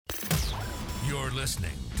You're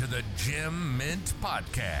listening to the Gem Mint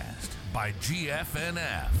Podcast by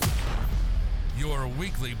GFNF. Your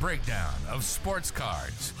weekly breakdown of sports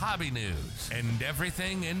cards, hobby news, and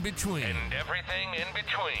everything in between.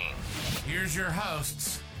 Here's your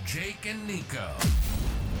hosts, Jake and Nico.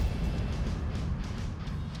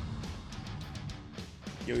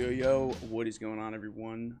 Yo, what is going on,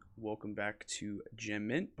 everyone? Welcome back to Gem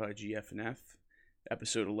Mint by GFNF,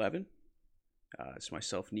 episode 11. It's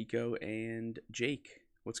myself, Nico, and Jake.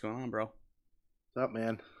 What's going on, bro? What's up,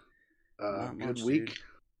 man? Not Good much, week. dude.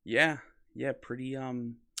 Yeah, pretty,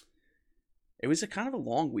 it was a kind of a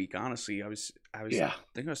long week, honestly. I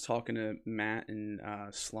think I was talking to Matt and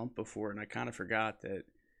Slump before, and I kind of forgot that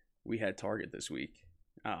we had Target this week.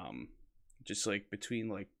 Just like between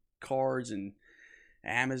like cards and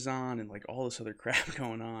Amazon and like all this other crap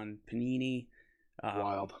going on, Panini.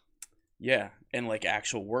 Wild. Yeah, and like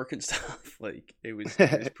actual work and stuff. Like it was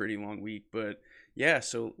a pretty long week, but yeah.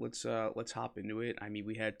 So let's hop into it. I mean,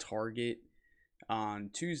 we had Target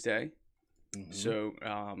on Tuesday, so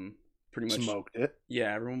pretty much smoked it.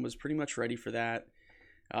 Yeah, everyone was pretty much ready for that.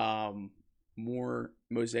 More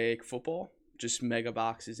Mosaic football, just mega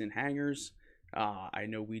boxes and hangers. I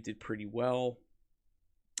know we did pretty well.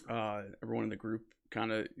 Everyone in the group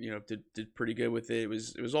kind of did pretty good with it. It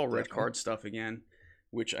was all red card stuff again,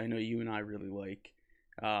 which I know you and I really like.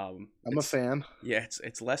 I'm a fan. Yeah,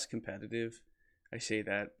 it's less competitive. I say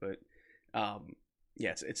that, but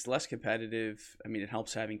yeah, it's less competitive. I mean, it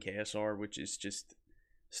helps having KSR, which is just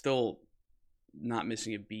still not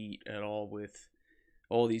missing a beat at all with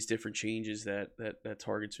all these different changes that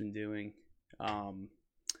Target's been doing.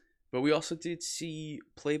 But we also did see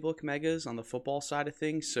playbook megas on the football side of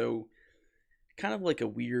things, so kind of like a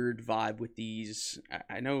weird vibe with these.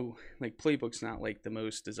 I know like playbook's not like the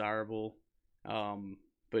most desirable,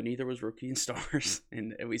 but neither was rookie and stars,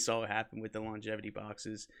 and we saw what happened with the longevity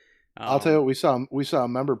boxes. I'll tell you what, we saw a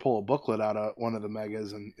member pull a booklet out of one of the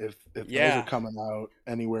megas, and if those are coming out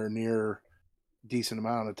anywhere near decent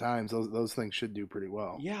amount of times, those things should do pretty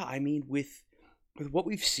well. Yeah, I mean with what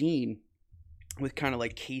we've seen with kind of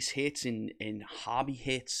like case hits and hobby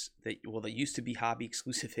hits that used to be hobby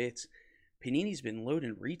exclusive hits, Panini's been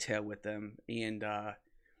loading retail with them, and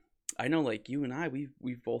I know like you and I,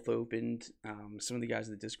 we've both opened, some of the guys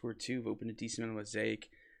in the Discord too have opened a decent amount of Mosaic,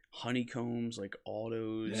 honeycombs, like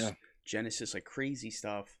autos, Genesis, like crazy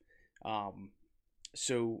stuff.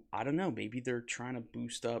 So I don't know, maybe they're trying to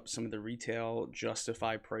boost up some of the retail,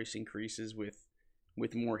 justify price increases with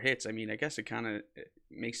more hits. I mean, I guess it kind of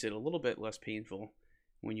makes it a little bit less painful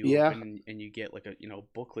when you open and you get like a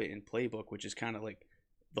booklet and playbook, which is kind of like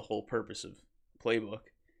the whole purpose of playbook.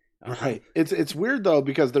 Right. It's weird though,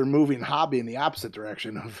 because they're moving hobby in the opposite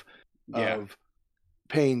direction of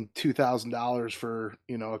paying $2,000 for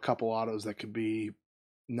a couple autos that could be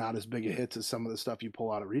not as big a hits as some of the stuff you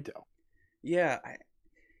pull out of retail. Yeah,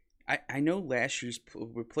 I know last year's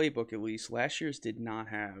playbook, at least last year's, did not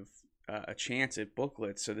have a chance at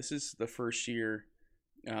booklets, so this is the first year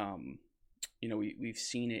we've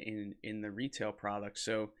seen it in the retail product.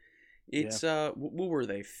 So it's what were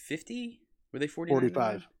they, 50? Were they 45?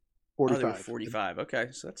 45. Oh, they were 45. Okay,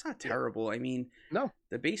 so that's not terrible. I mean, no,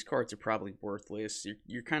 the base cards are probably worthless.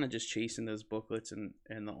 You're kind of just chasing those booklets and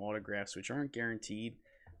the autographs, which aren't guaranteed.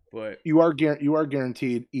 But you are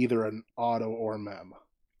guaranteed either an auto or mem.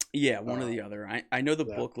 Yeah, one or the other. I know the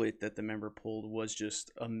booklet that the member pulled was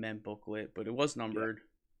just a mem booklet, but it was numbered,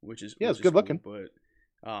 which is it's good looking. But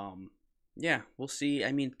yeah, we'll see.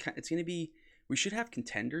 I mean, it's gonna be. We should have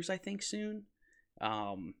contenders, I think, soon.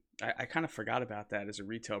 I kind of forgot about that as a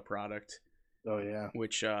retail product. Oh yeah.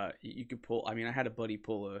 Which you could pull. I mean, I had a buddy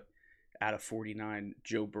pull out of 49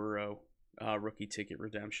 Joe Burrow rookie ticket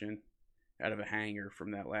redemption out of a hanger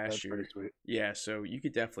from that last year. Pretty sweet. Yeah, so you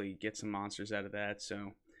could definitely get some monsters out of that.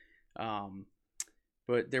 So,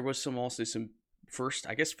 but there was some first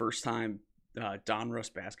time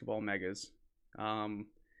Donruss basketball megas.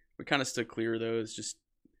 We kind of stood clear of those. Just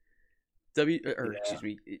excuse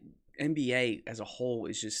me, NBA as a whole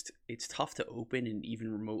is just, it's tough to open and even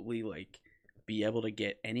remotely like be able to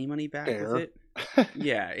get any money back with it.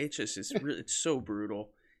 Yeah, it's so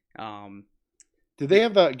brutal. Did they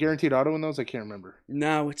have a guaranteed auto in those? I can't remember.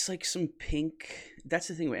 No, it's like some pink. That's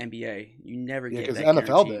the thing with NBA. You never get that. Because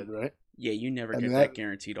NFL did, right? Yeah, you never get that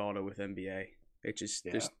guaranteed auto with NBA. It just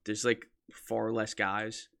there's like far less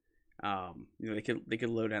guys. They could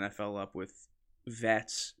load NFL up with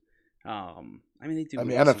vets. I mean, they do. I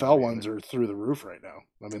mean, NFL ones are through the roof right now.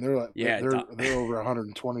 I mean, they're like they're over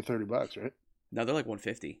 $120-$130, right? No, they're like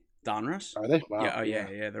 $150. Donruss? Are they? Wow.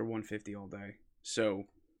 Yeah. They're $150 all day. So,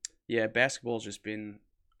 yeah, basketball's just been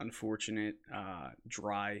unfortunate,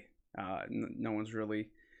 dry. No one's really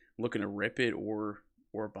looking to rip it or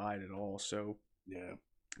buy it at all. So Yeah.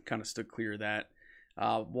 kind of stood clear of that.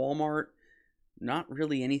 Walmart, not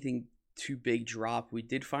really anything too big drop. We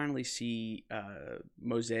did finally see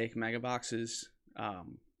Mosaic Mega Boxes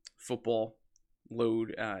football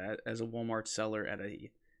load as a Walmart seller at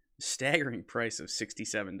a staggering price of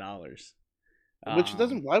 $67. Which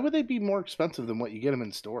doesn't. Why would they be more expensive than what you get them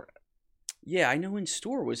in store at? Yeah, I know in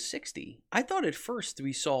store was 60. I thought at first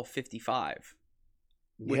we saw 55.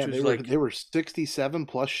 Which was they were 67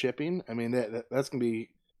 plus shipping. I mean that's gonna be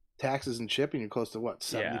taxes and shipping. You're close to what,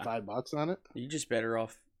 $75 on it? You're just better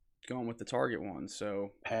off going with the Target one.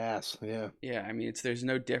 So pass. Yeah. Yeah, I mean there's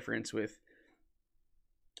no difference with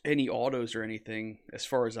any autos or anything as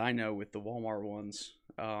far as I know with the Walmart ones.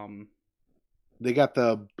 They got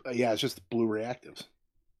it's just the blue reactives.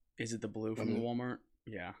 Is it the blue from the Walmart?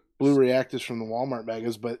 Yeah. Blue reactives from the Walmart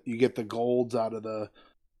megas, but you get the golds out of the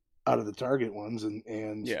Target ones,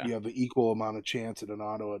 and you have the equal amount of chance at an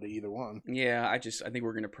auto at either one. Yeah, I think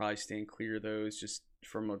we're gonna probably stand clear of those just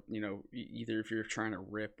from either if you're trying to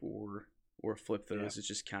rip or flip those, it's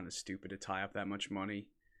just kind of stupid to tie up that much money.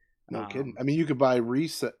 No kidding. I mean, you could buy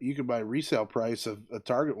resale price of a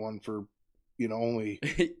Target one for only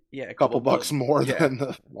a couple bucks more than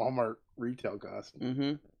the Walmart retail cost.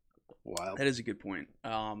 Mm-hmm. Wild. That is a good point.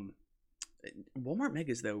 Walmart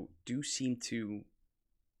megas though do seem to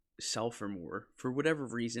sell for more for whatever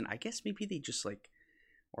reason. I guess maybe they just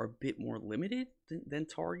are a bit more limited than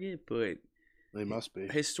Target, but they must be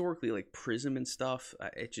historically like Prism and stuff.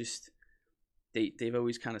 It just they've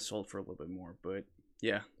always kind of sold for a little bit more, but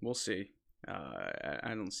yeah, we'll see. I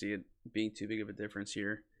don't see it being too big of a difference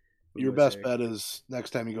here. Your best bet is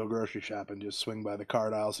next time you go grocery shopping, just swing by the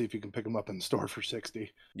card aisle, see if you can pick them up in the store for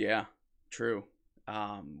 60. Yeah, true.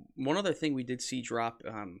 One other thing we did see drop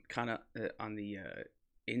kind of on the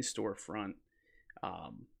in-store front,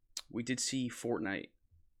 we did see Fortnite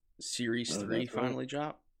Series 3 finally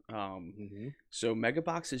drop. So Mega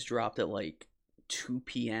Boxes dropped at 2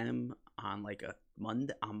 p.m. on a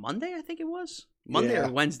Monday, I think it was. Monday or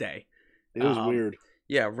Wednesday. It was weird.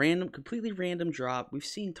 Yeah, completely random drop. We've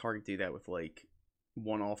seen Target do that with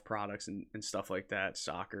one-off products and stuff like that,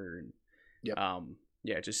 soccer and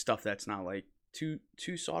just stuff that's not too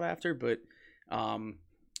sought after. But they're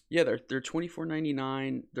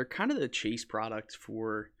 $24.99. They're kind of the chase product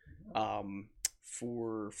for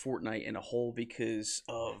Fortnite in a whole because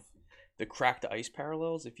of the cracked ice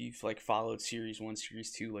parallels. If you've followed Series 1,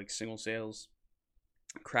 Series 2 single sales,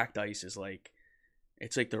 cracked ice is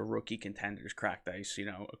it's the rookie contenders cracked ice,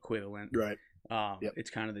 equivalent. Right. It's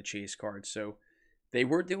kind of the chase card. So they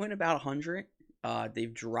were doing about 100.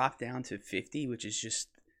 They've dropped down to 50, which is just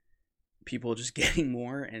people just getting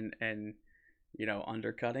more and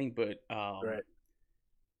undercutting. But I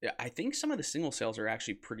think some of the single sales are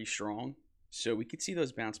actually pretty strong. So we could see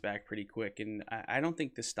those bounce back pretty quick. And I don't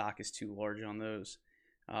think the stock is too large on those.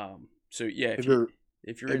 So yeah, if you're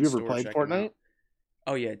have you ever played Fortnite?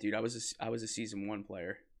 Oh yeah, dude, I was a season 1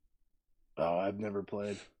 player. Oh, I've never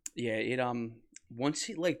played. Yeah, it once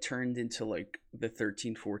it turned into the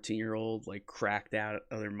 13, 14-year-old cracked out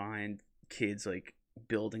of their mind kids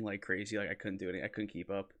building like crazy, I couldn't do it. I couldn't keep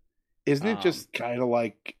up. Isn't it just kind of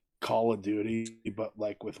like Call of Duty but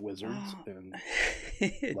with wizards and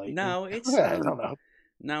No, it's I don't know.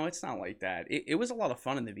 No, it's not like that. It was a lot of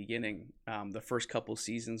fun in the beginning. The first couple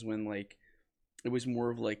seasons when it was more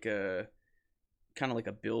of a kind of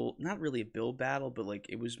a build, not really a build battle, but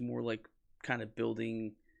it was more kind of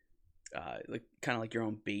building kind of your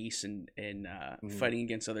own base and fighting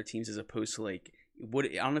against other teams as opposed to what I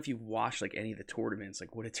don't know if you've watched any of the tournaments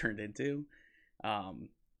what it turned into,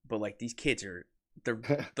 but these kids are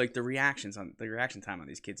the reaction time on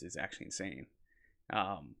these kids is actually insane.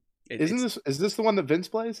 Is this the one that Vince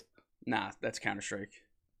plays? Nah, that's Counter-Strike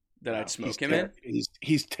that I'd smoke him in.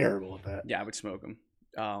 He's terrible at that. Yeah, I would smoke him.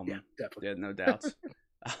 Yeah, definitely. Yeah, no doubts.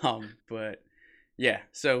 But yeah,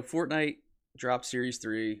 so Fortnite dropped Series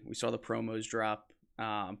 3. We saw the promos drop.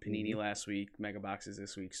 Panini last week, Mega Boxes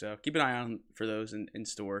this week. So keep an eye on for those in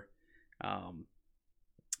store.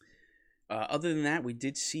 Other than that, we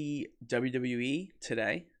did see WWE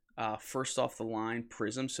today. First off the line,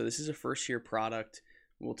 Prism. So this is a first-year product.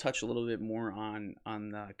 We'll touch a little bit more on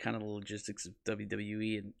kind of the logistics of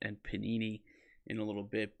WWE and Panini in a little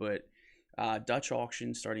bit, but Dutch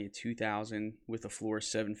auction starting at $2,000 with a floor of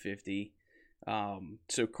 $750.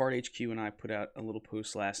 So Card HQ and I put out a little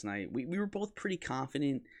post last night. We were both pretty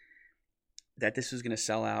confident that this was going to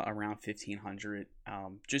sell out around $1,500,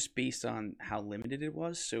 just based on how limited it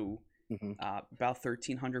was. So about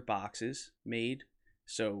 1,300 boxes made.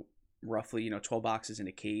 So roughly, 12 boxes in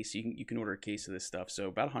a case. You can order a case of this stuff. So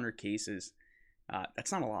about 100 cases.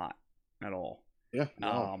 That's not a lot at all. Yeah.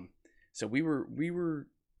 No. So we were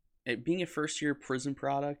it being a first year Prism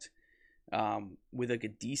product, with like a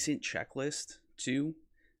decent checklist too.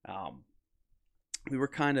 We were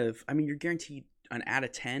kind of, I mean, you're guaranteed an out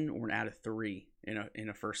of 10 or an out of 3 in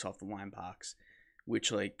a first off the line box,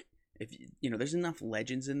 which, like, if there's enough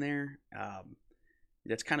legends in there,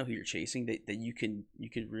 that's kind of who you're chasing, that you can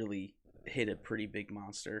really hit a pretty big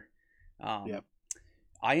monster. Yep.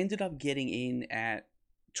 I ended up getting in at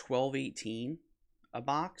 12.18 a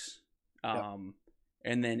box, and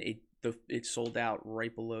then it sold out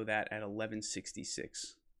right below that at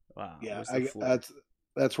 11.66. Yeah,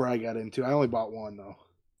 that's where I got into. I only bought one though.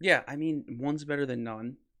 Yeah, I mean, one's better than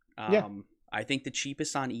none. Yeah. I think the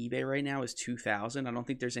cheapest on eBay right now is $2,000. I don't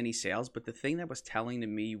think there's any sales, but the thing that was telling to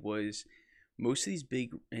me was most of these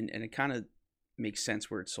big, and it kind of makes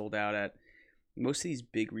sense where it's sold out at. Most of these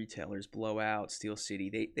big retailers, Blowout, Steel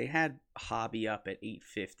City, they had Hobby up at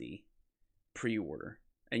 $850 pre-order,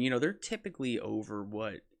 and they're typically over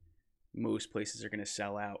what most places are going to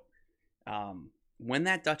sell out. When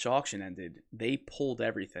that Dutch auction ended, they pulled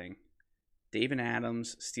everything. Dave and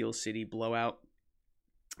Adams, Steel City, Blowout,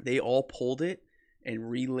 they all pulled it and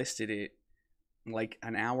relisted it like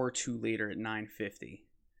an hour or two later at $950.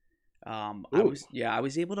 I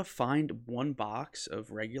was able to find one box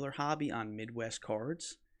of regular Hobby on Midwest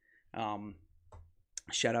Cards.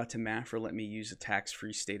 Shout out to Matt for letting me use a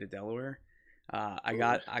tax-free state of Delaware. I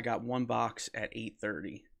got one box at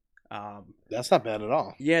 $830. That's not bad at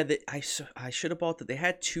all. Yeah, I should have bought that. They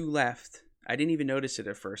had 2 left. I didn't even notice it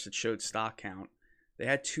at first. It showed stock count. They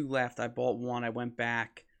had 2 left. I bought one. I went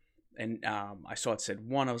back, and I saw it said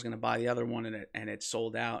 1. I was going to buy the other one, and it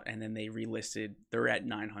sold out. And then they relisted. They're at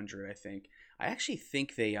 $900, I think. I actually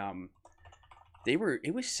think it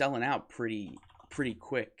was selling out pretty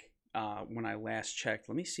quick when I last checked.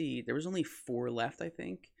 Let me see. There was only 4 left, I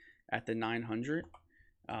think, at the $900.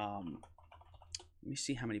 Let me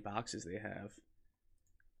see how many boxes they have.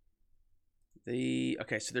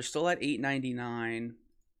 So they're still at $899.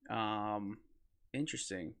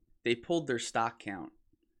 Interesting. They pulled their stock count.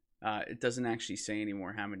 It doesn't actually say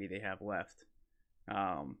anymore how many they have left.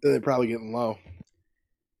 They're probably getting low.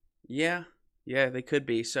 Yeah, they could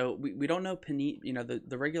be. So we don't know Panini.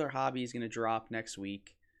 The regular Hobby is going to drop next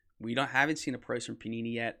week. We haven't seen a price from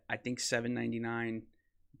Panini yet. I think $7.99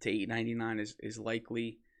 to $8.99 is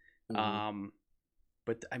likely. Mm-hmm.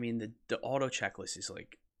 But I mean, the auto checklist is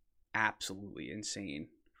like absolutely insane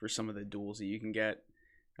for some of the duels that you can get.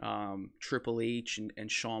 Triple H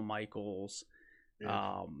and Shawn Michaels.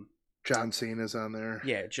 Yeah. John Cena's on there.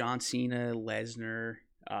 Yeah, John Cena, Lesnar,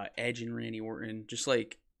 Edge and Randy Orton. Just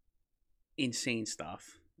like insane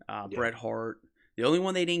stuff. Bret Hart. The only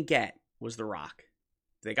one they didn't get was The Rock.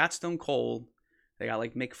 They got Stone Cold. They got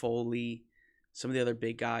like Mick Foley, some of the other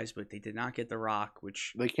big guys, but they did not get The Rock,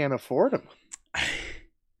 which they can't afford him.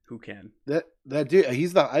 Who can? That dude,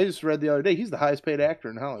 I just read the other day, he's the highest paid actor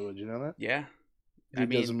in Hollywood. You know that? Yeah. He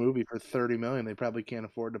does a movie for $30 million. They probably can't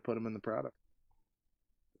afford to put him in the product.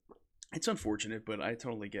 It's unfortunate, but I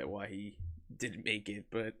totally get why he didn't make it.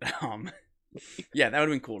 But yeah, that would have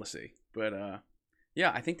been cool to see. But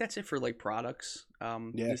yeah, I think that's it for like products.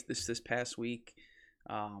 This past week.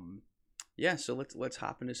 Yeah, so let's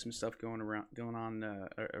hop into some stuff going on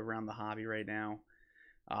around the hobby right now.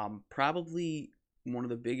 Probably one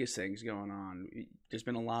of the biggest things going on. There's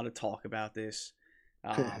been a lot of talk about this.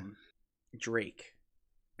 Drake.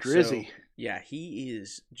 Drizzy. So, yeah, he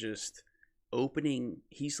is just opening.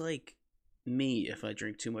 He's like me if I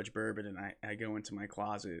drink too much bourbon and I go into my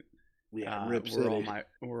closet. Yeah,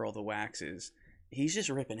 where all the wax is. He's just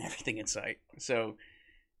ripping everything in sight. So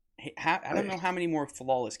I don't know how many more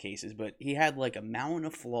flawless cases, but he had like a mountain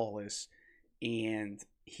of flawless, and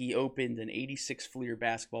he opened an 86 Fleer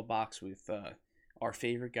basketball box with our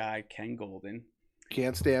favorite guy, Ken Golden.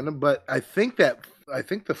 Can't stand him, but I think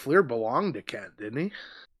the Fleer belonged to Ken, didn't he?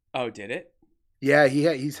 Oh, did it? Yeah,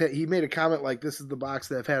 he made a comment like, "This is the box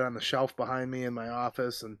that I've had on the shelf behind me in my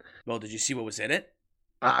office." And well, did you see what was in it?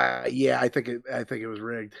 Yeah, I think it was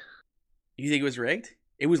rigged. You think it was rigged?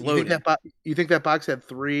 It was loaded. You think that box had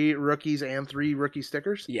 3 rookies and 3 rookie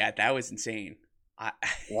stickers? Yeah, that was insane.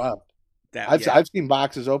 Wow. I've seen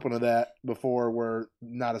boxes open to that before where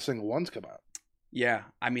not a single one's come out. Yeah,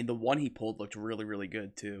 I mean the one he pulled looked really, really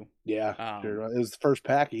good too. Yeah, sure. It was the first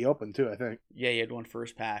pack he opened too, I think. Yeah, he had one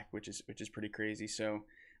first pack, which is pretty crazy. So,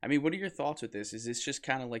 I mean, what are your thoughts with this? Is this just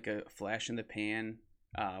kind of like a flash in the pan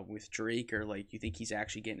with Drake, or like you think he's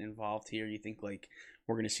actually getting involved here? You think like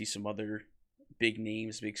we're gonna see some other big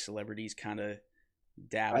names, big celebrities kind of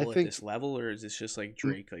dabble at this level, or is this just like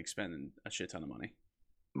Drake like spending a shit ton of money?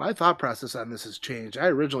 My thought process on this has changed. I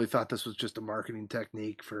originally thought this was just a marketing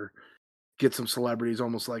technique for get some celebrities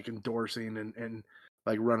almost like endorsing and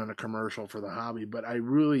like running a commercial for the hobby. But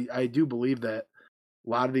I do believe that a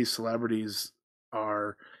lot of these celebrities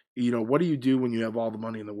are, what do you do when you have all the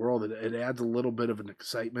money in the world? It adds a little bit of an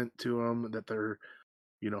excitement to them that they're,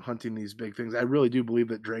 hunting these big things. I really do believe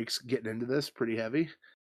that Drake's getting into this pretty heavy.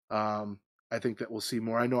 I think that we'll see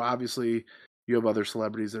more. I know obviously you have other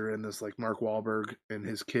celebrities that are in this, like Mark Wahlberg and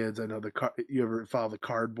his kids. I know you ever follow the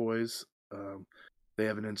Card Boys? They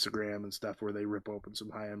have an Instagram and stuff where they rip open some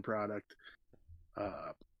high-end product.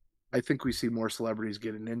 I think we see more celebrities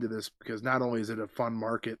getting into this because not only is it a fun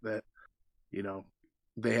market that,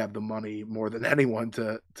 they have the money more than anyone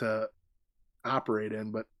to operate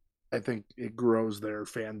in, but I think it grows their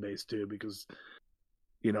fan base too because,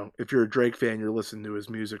 if you're a Drake fan, you're listening to his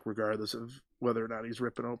music regardless of whether or not he's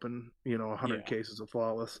ripping open, 100 cases of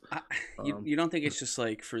Flawless. You don't think it's just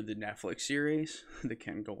like for the Netflix series, the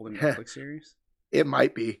Ken Golden Netflix series? It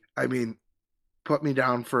might be. I mean, put me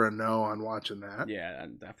down for a no on watching that. Yeah,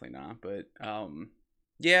 definitely not. But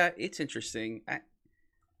yeah, it's interesting.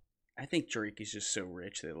 I think Drake is just so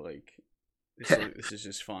rich that like this is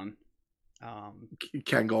just fun.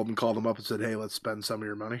 Ken Golden called him up and said, "Hey, let's spend some of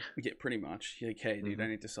your money." Yeah, pretty much. Like, hey, dude, I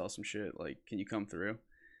need to sell some shit. Like, can you come through?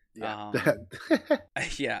 Yeah.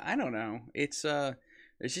 Yeah, I don't know. It's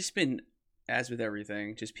just been, as with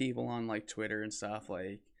everything, just people on like Twitter and stuff.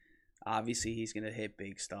 Like, obviously he's gonna hit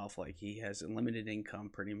big stuff. Like, he has unlimited income,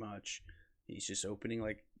 pretty much. He's just opening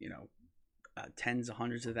like tens of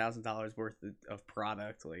hundreds of $1,000s worth of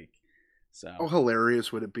product. Like, so how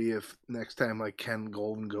hilarious would it be if next time like Ken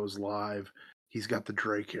Golden goes live, he's got the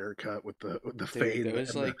Drake haircut with the fade.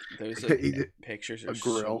 Those pictures are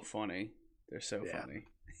so funny. They're so funny.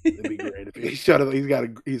 It'd be great if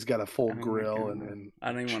he's got a full grill and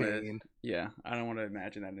I don't even want to. Yeah, I don't want to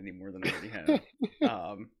imagine that any more than I already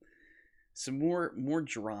have. Some more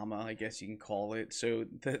drama, I guess you can call it. So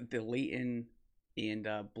the Leighton and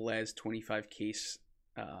Blez 25 cases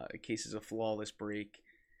of flawless break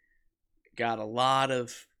got a lot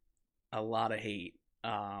of hate.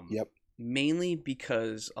 Yep. Mainly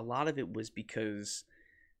because a lot of it was because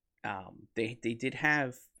they did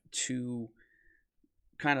have two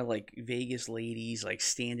kind of like Vegas ladies like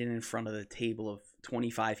standing in front of the table of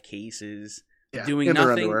 25 cases, doing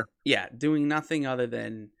nothing. Yeah, doing nothing other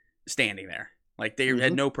than standing there. Like they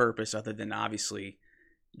had no purpose other than obviously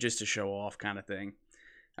just to show off, kind of thing.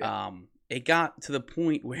 Yeah. It got to the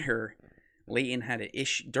point where Leighton had to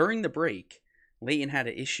issue during the break. Leighton had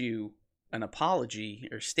to issue an apology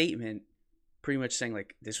or statement, pretty much saying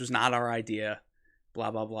like this was not our idea,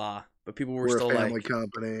 blah blah blah. But people were still a family like,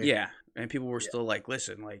 company. Yeah, and people were still like,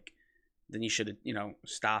 listen, like then you should have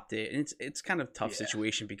stopped it. And it's kind of a tough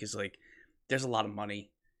situation because like there's a lot of money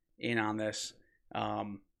in on this.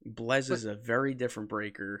 Blez is a very different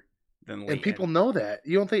breaker than Leighton. And people know that.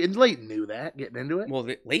 You don't think and Leighton knew that getting into it? Well,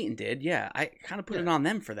 Leighton did, yeah. I kind of put it on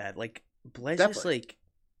them for that. Like Blez is like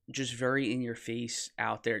just very in your face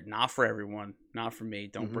out there. Not for everyone, not for me.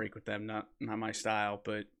 Don't break with them. Not my style.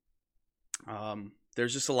 But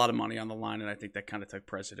there's just a lot of money on the line, and I think that kind of took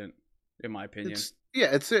precedent, in my opinion.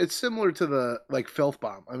 It's similar to the like Filth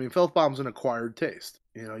Bomb. I mean, Filth Bomb's an acquired taste.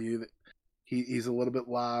 He's a little bit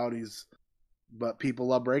loud. But people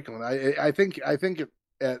love breaking with it. I think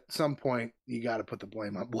at some point you got to put the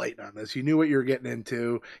blame on Leighton on this. You knew what you were getting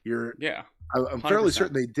into. I'm fairly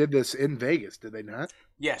certain they did this in Vegas, did they not?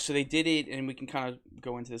 Yeah, so they did it, and we can kind of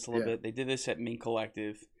go into this a little bit. They did this at Mint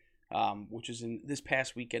Collective, which was in this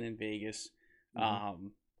past weekend in Vegas.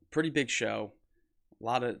 Pretty big show, a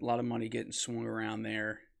lot of money getting swung around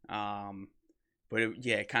there. But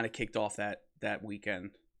it kind of kicked off that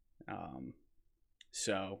weekend.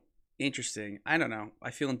 So interesting. I don't know. I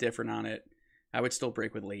feel indifferent on it. I would still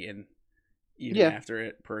break with Leighton even after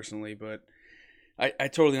it personally, but I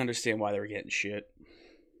totally understand why they were getting shit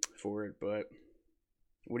for it. But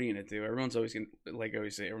what are you gonna do? Everyone's always gonna, like I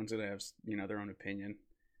always say, everyone's gonna have their own opinion.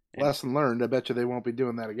 And lesson learned. I bet you they won't be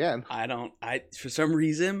doing that again. For some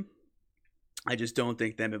reason, I just don't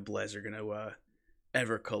think them and Blez are gonna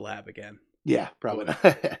ever collab again. Yeah, probably not.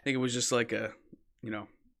 I think it was just like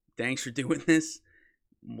thanks for doing this.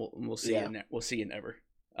 We'll see you. We'll see you never.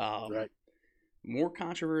 Right. More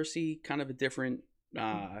controversy, kind of a different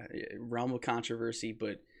realm of controversy,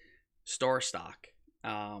 but StarStock.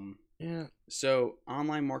 So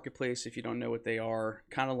online marketplace, if you don't know what they are,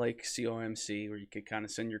 kind of like COMC, where you could kind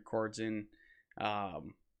of send your cards in,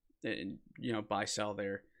 and buy sell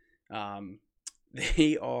there.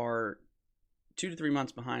 They are 2 to 3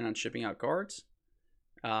 months behind on shipping out cards.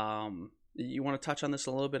 You want to touch on this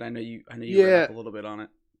a little bit? I know you Yeah. read up a little bit on it.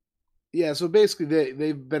 Yeah, so basically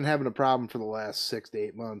they've been having a problem for the last 6 to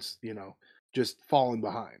 8 months, just falling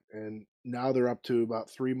behind. And now they're up to about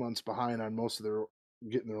 3 months behind on most of their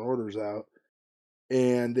getting their orders out.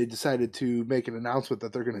 And they decided to make an announcement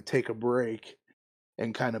that they're going to take a break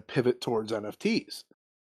and kind of pivot towards NFTs,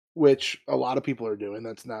 which a lot of people are doing.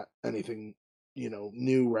 That's not anything,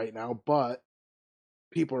 new right now, but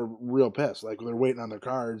people are real pissed. Like they're waiting on their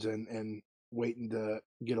cards and waiting to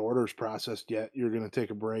get orders processed, yet you're going to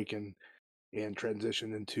take a break and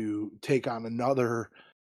transition into take on another,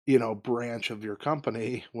 branch of your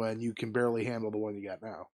company when you can barely handle the one you got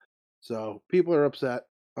now. So people are upset,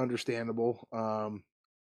 understandable.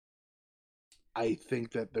 I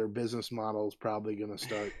think that their business model is probably going to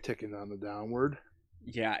start ticking on the downward.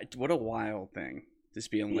 Yeah, what a wild thing. Just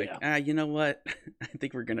being like, Yeah. You know what? I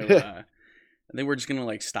think we're gonna I think we're just gonna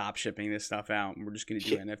like stop shipping this stuff out and we're just gonna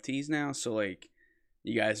do NFTs now. So like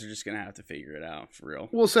you guys are just gonna have to figure it out for real.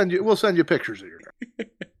 We'll send you pictures of your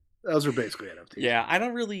those are basically NFTs. Yeah, I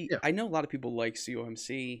don't really I know a lot of people like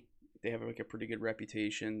COMC. They have like a pretty good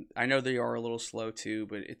reputation. I know they are a little slow too,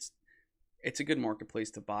 but it's a good marketplace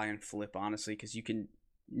to buy and flip, honestly, because you can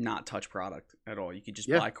not touch product at all. You can just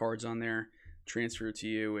buy cards on there, transfer it to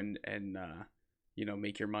you, and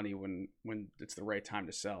make your money when it's the right time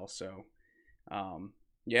to sell. So,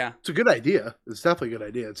 it's a good idea. It's definitely a good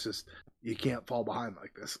idea. It's just you can't fall behind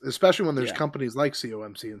like this, especially when there's companies like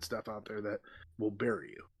COMC and stuff out there that will bury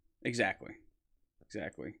you. Exactly.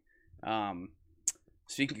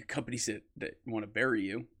 Speaking of companies that want to bury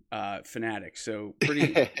you, Fanatics. So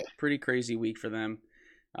pretty crazy week for them.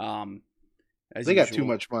 They got too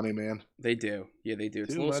much money, man. They do. Yeah, they do.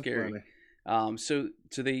 It's a little scary. So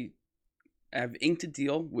they have inked a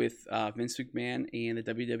deal with Vince McMahon and the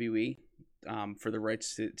WWE for the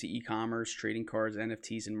rights to e-commerce, trading cards,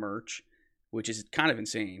 NFTs, and merch, which is kind of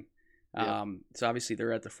insane. So obviously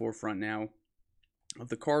they're at the forefront now of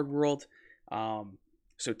the card world.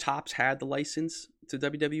 So Topps had the license to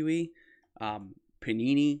WWE.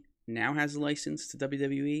 Panini now has a license to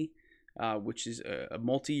WWE, which is a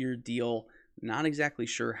multi-year deal. Not exactly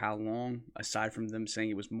sure how long, aside from them saying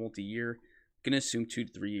it was multi-year. Gonna assume 2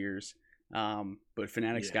 to 3 years. But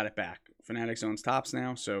Fanatics got it back. Fanatics owns Topps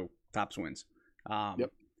now, so Topps wins.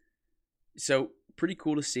 So pretty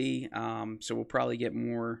cool to see. So we'll probably get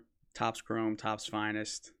more Topps Chrome, Topps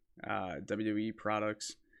Finest, WWE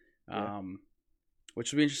products,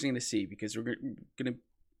 which will be interesting to see because we're gonna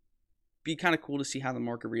be kind of cool to see how the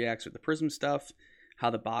market reacts with the Prism stuff,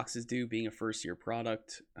 how the boxes do being a first-year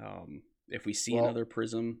product. If we see another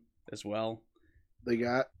Prism as well. They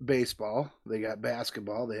got baseball, they got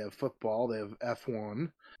basketball, they have football, they have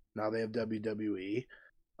F1, now they have WWE.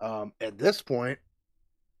 At this point,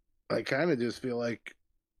 I kind of just feel like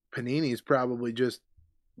Panini's probably just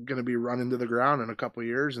going to be run into the ground in a couple of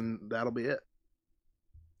years, and that'll be it.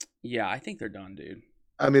 Yeah, I think they're done, dude.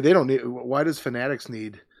 I mean, they don't need. Why does Fanatics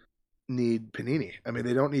need Panini? I mean,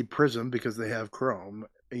 they don't need Prism because they have Chrome,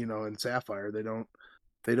 and Sapphire.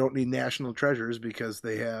 They don't need National Treasures because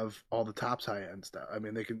they have all the Topps high end stuff. I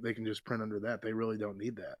mean, they can just print under that. They really don't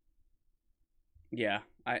need that. Yeah,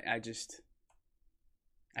 I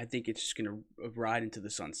think it's just gonna ride into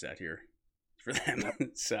the sunset here for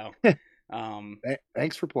them. So,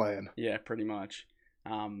 thanks for playing. Yeah, pretty much.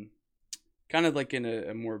 Kind of like in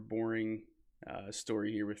a more boring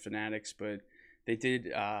story here with Fanatics, but they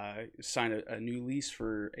did sign a new lease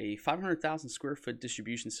for a 500,000 square foot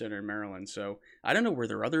distribution center in Maryland. So I don't know where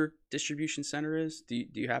their other distribution center is. Do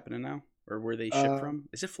you happen to know, or where they ship from?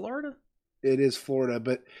 Is it Florida? It is Florida,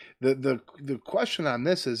 but the question on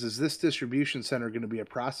this is this distribution center going to be a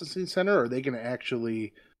processing center, or are they going to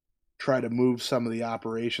actually try to move some of the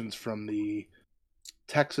operations from the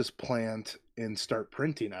Texas plant and start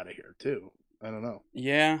printing out of here too? I don't know.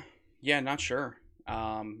 Yeah, not sure.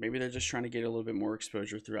 Maybe they're just trying to get a little bit more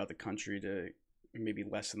exposure throughout the country to maybe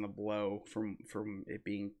lessen the blow from it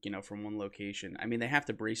being, from one location. I mean, they have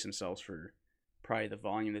to brace themselves for probably the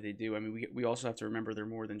volume that they do. I mean, we also have to remember they're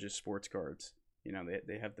more than just sports cards.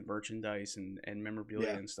 They have the merchandise and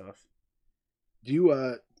memorabilia and stuff. Do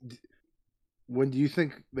you when do you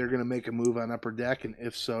think they're going to make a move on Upper Deck, and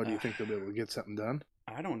if so, do you think they'll be able to get something done?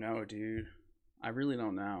 I don't know, dude. I really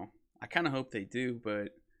don't know. I kind of hope they do, but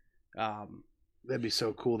that'd be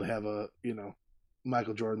so cool to have a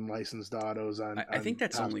Michael Jordan licensed autos on. I think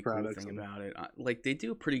that's the only cool thing and about it. Like they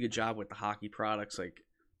do a pretty good job with the hockey products, like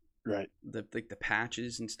right. The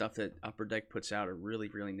patches and stuff that Upper Deck puts out are really,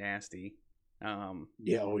 really nasty.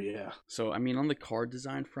 Yeah. So I mean, on the card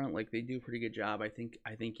design front, like they do a pretty good job. I think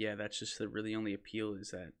yeah, that's just the really only appeal is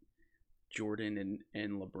that Jordan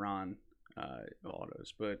and LeBron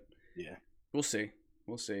autos, but Yeah, we'll see.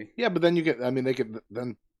 We'll see. yeah, but then you get. I mean, they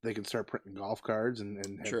can start printing golf cards and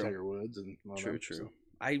have True. Tiger Woods and all True. that, True. so.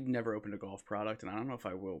 I've never opened a golf product, and I don't know if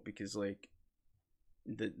I will because like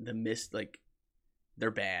the mist, like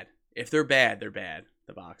they're bad. If they're bad, they're bad.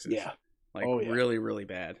 The boxes, Yeah, like Oh, yeah. really, really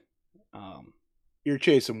bad. You're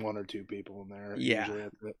chasing one or two people in there. Yeah. Usually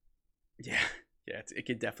that's it. Yeah, it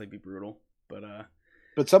could definitely be brutal, but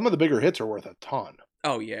But some of the bigger hits are worth a ton.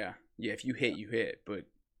 oh yeah, if you hit, you hit, but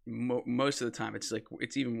most of the time it's like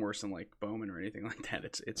it's even worse than like Bowman or anything like that.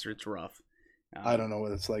 It's rough. I don't know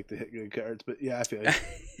what it's like to hit good cards, but yeah, I feel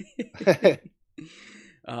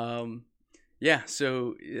you. Yeah,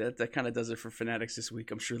 so that kind of does it for Fanatics this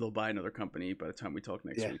week. I'm sure they'll buy another company by the time we talk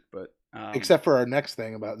next week. But except for our next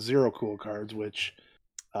thing about Zero Cool cards, which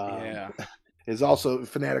is also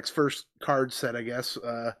Fanatics' first card set, I guess.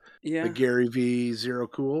 The Gary V Zero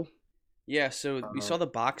Cool. Yeah, so we saw the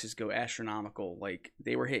boxes go astronomical. Like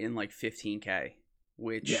they were hitting like 15K,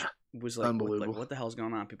 which was like unbelievable. What the hell's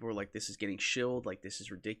going on? People were like, "This is getting shilled. Like this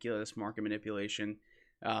is ridiculous market manipulation."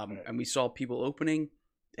 And we saw people opening.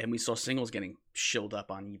 And we saw singles getting shilled up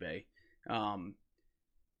on eBay.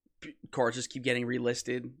 Cards just keep getting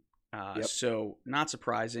relisted. So not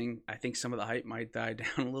surprising. I think some of the hype might die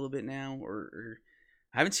down a little bit now. Or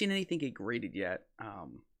I haven't seen anything get graded yet.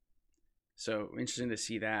 So interesting to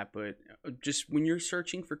see that. But just when you're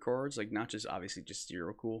searching for cards, like not just obviously just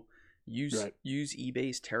Zero Cool, use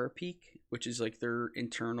eBay's TerraPeak, which is like their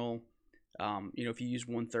internal. If you use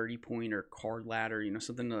 130 point or card ladder,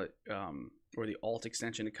 something to or the alt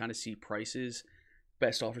extension to kind of see prices,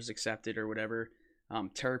 best offers accepted or whatever.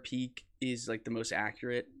 TerraPeak is like the most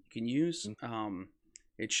accurate you can use.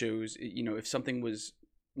 It shows, if something was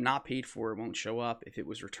not paid for, it won't show up. If it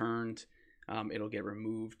was returned, it'll get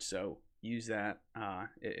removed. So use that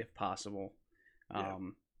if possible. Shout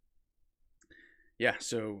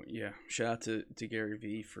out to Gary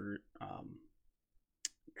V for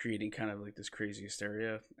creating kind of like this crazy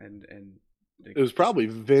hysteria and it was probably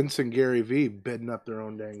Vince and Gary V bidding up their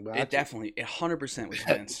own dang boxes. It definitely 100% was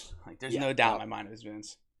Vince. Like there's no doubt in my mind it was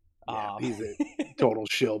Vince. Yeah, he's a total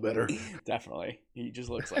shill bidder. Definitely, he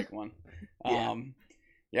just looks like one.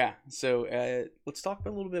 So let's talk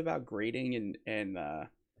a little bit about grading and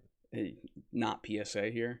not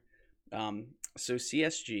PSA here. So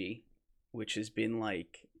CSG, which has been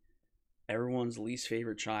like everyone's least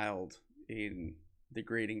favorite child in the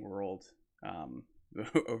grading world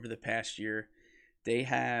over the past year, they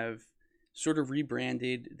have sort of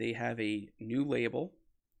rebranded. They have a new label.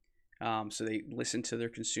 So they listen to their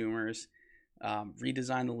consumers,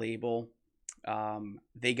 redesign the label.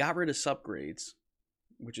 They got rid of subgrades,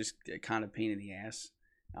 which is kind of pain in the ass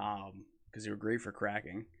because they were great for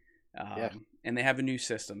cracking. And they have a new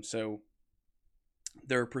system. So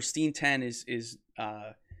their Pristine 10 is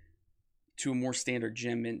to a more standard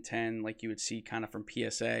Gem Mint 10 like you would see kind of from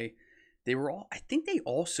PSA. They were all, I think they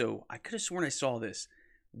also, I could have sworn I saw this,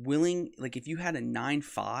 willing, like if you had a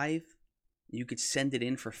 9.5, you could send it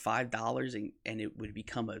in for $5 and it would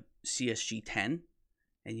become a CSG 10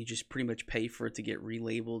 and you just pretty much pay for it to get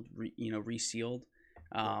relabeled, resealed.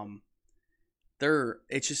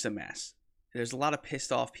 It's just a mess. There's a lot of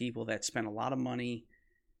pissed off people that spend a lot of money,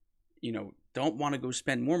 don't want to go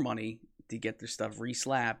spend more money to get their stuff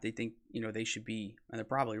re-slabbed. They think, they should be, and they're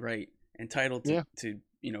probably right, entitled to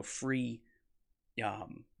free,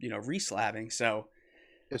 re-slabbing. So,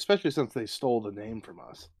 especially since they stole the name from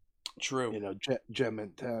us. True. Gem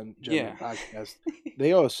Mint 10, Gem Mint Podcast.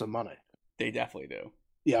 They owe us some money. They definitely do.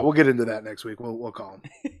 Yeah, we'll get into that next week. We'll call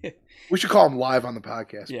them. We should call them live on the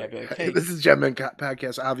podcast. Yeah, be like, hey. This is Gem Mint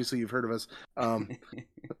Podcast. Obviously, you've heard of us.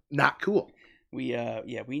 Not cool. We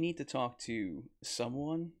need to talk to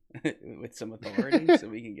someone with some authority so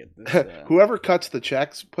we can get this. Whoever cuts the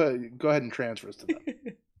checks, go ahead and transfer us to them.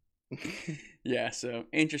 Yeah, so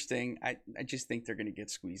interesting. I just think they're going to get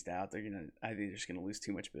squeezed out. I think they're just going to lose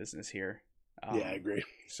too much business here. Yeah, I agree.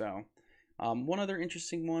 So, one other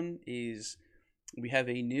interesting one is we have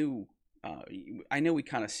a new. I know we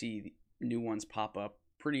kind of see new ones pop up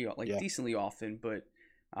pretty decently often, but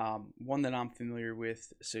one that I'm familiar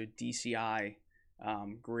with. So DCI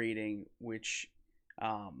grading, which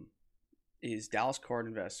is Dallas Card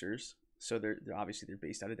Investors. So they're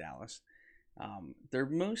based out of Dallas. They're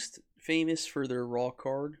most famous for their raw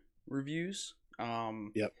card reviews.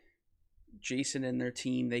 Jason and their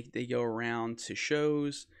team, they go around to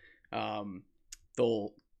shows.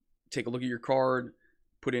 They'll take a look at your card,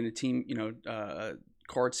 put in a team,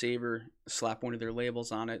 card saver, slap one of their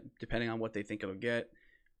labels on it, depending on what they think it'll get.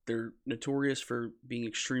 They're notorious for being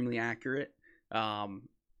extremely accurate.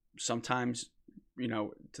 sometimes,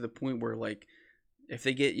 to the point where like if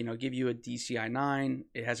they get, give you a DCI 9,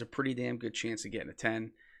 it has a pretty damn good chance of getting a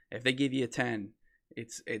 10. If they give you a 10,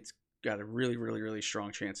 it's got a really, really, really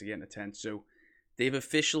strong chance of getting a 10. So they've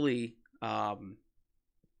officially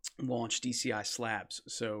launched DCI slabs.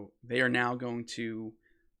 So they are now going to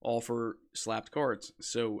offer slabbed cards.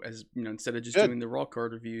 So as instead of just doing the raw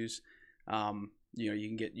card reviews,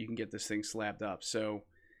 you can get this thing slabbed up. So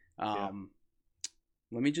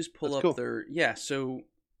let me just pull up their so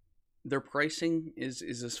their pricing is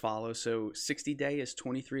as follows. So 60-day is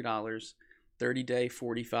 $23, 30-day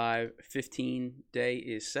 $45, 15-day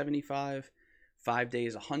is $75, 5-day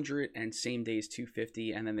is $100, and same day is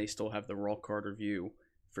 $250. And then they still have the raw card review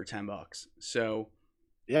for $10. So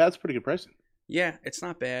yeah, that's pretty good pricing. Yeah, it's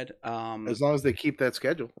not bad. As long as they keep that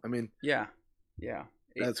schedule. I mean, yeah.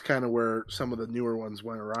 That's kind of where some of the newer ones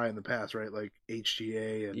went awry in the past, right? Like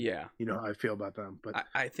HGA and you know how I feel about them. But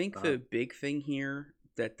I think the big thing here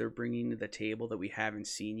that they're bringing to the table that we haven't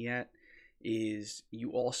seen yet is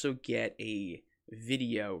you also get a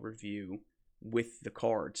video review with the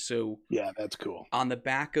card. So yeah, that's cool. On the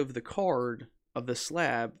back of the card of the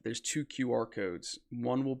slab, there's 2 QR codes.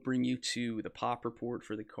 One will bring you to the pop report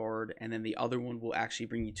for the card, and then the other one will actually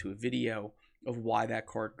bring you to a video of why that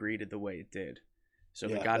card graded the way it did. So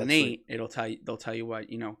if it got an 8, they'll tell you what,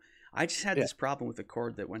 I just had this problem with a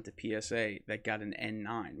card that went to PSA that got an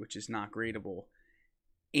N9, which is not gradable.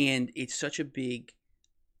 And it's such a big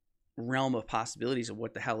realm of possibilities of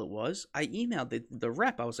what the hell it was. I emailed the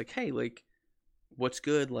rep. I was like, hey, like, what's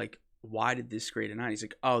good? Like, why did this grade a 9? He's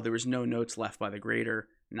like, oh, there was no notes left by the grader.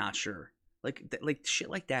 Not sure. Like shit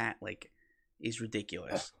like that, like, is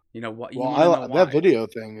ridiculous. You know what? That video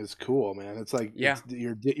thing is cool, man. It's like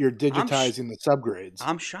you're digitizing the subgrades.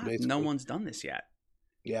 I'm shocked basically. No one's done this yet.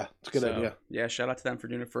 Yeah, it's a good idea. Yeah, shout out to them for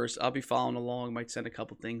doing it first. I'll be following along. Might send a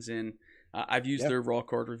couple things in. I've used their raw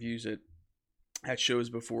card reviews at shows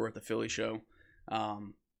before at the Philly show.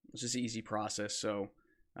 It's just an easy process. So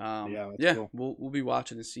cool. We'll be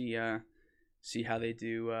watching to see how they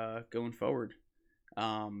do going forward.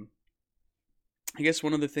 I guess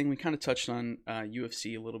one other thing, we kind of touched on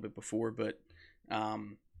UFC a little bit before, but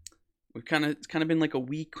it's kind of been like a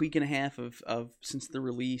week and a half of since the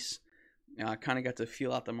release. Kind of got to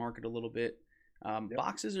feel out the market a little bit.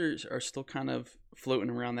 Boxes are still kind of floating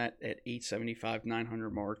around that at $875,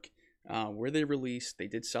 $900 mark. Where they released, they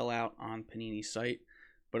did sell out on Panini's site,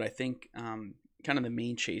 but I think kind of the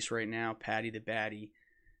main chase right now, Patty the Batty.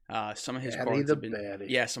 Some of his cards have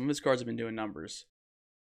been doing numbers.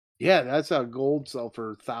 Yeah, that's a gold sell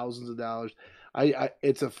for thousands of dollars.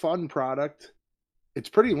 It's a fun product. It's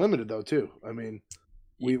pretty limited though too. I mean,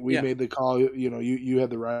 we made the call. You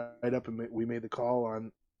had the write up, and we made the call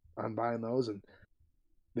on buying those, and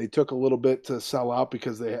they took a little bit to sell out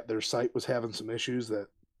because their site was having some issues that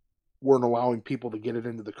weren't allowing people to get it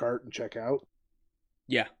into the cart and check out.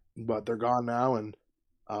 Yeah, but they're gone now, and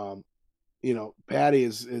Patty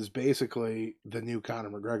is basically the new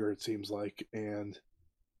Conor McGregor. It seems like, and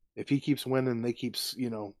if he keeps winning, they keeps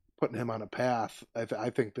putting him on a path. I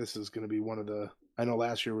think this is going to be one of the. I know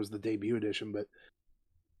last year was the debut edition, but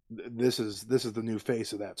this is the new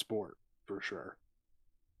face of that sport for sure.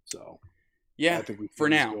 So yeah, I think for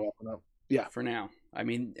now. Go up and up. Yeah, for now. I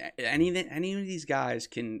mean, any of these guys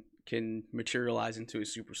can materialize into a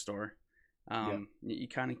superstar. You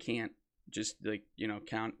kind of can't just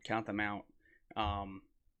count them out.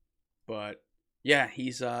 But yeah,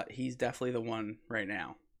 he's definitely the one right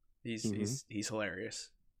now. He's hilarious.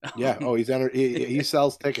 Yeah. Oh, he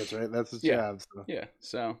sells tickets, right? That's his job. So. Yeah.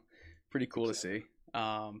 So pretty cool to see.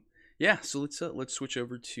 So let's switch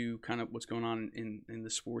over to kind of what's going on in the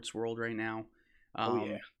sports world right now.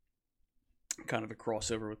 Kind of a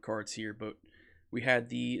crossover with cards here, but we had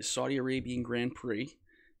the Saudi Arabian Grand Prix.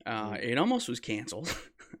 It almost was canceled.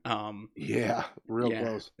 Real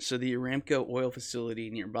close. So the Aramco oil facility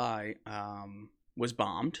nearby was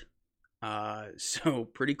bombed. So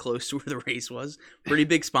pretty close to where the race was. Pretty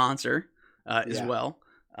big sponsor as well.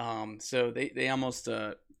 So they almost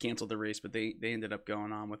canceled the race, but they ended up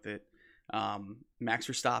going on with it. Max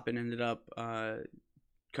Verstappen ended up kind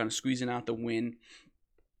of squeezing out the win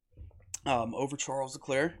over Charles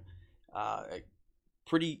Leclerc.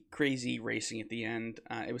 Pretty crazy racing at the end.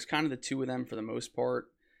 It was kind of the two of them for the most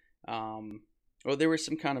part. There were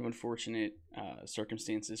some kind of unfortunate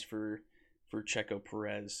circumstances for Checo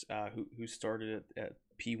Perez, who started at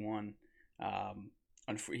P1.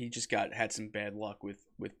 He just had some bad luck with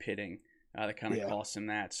pitting that kind of cost him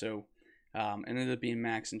that. So it ended up being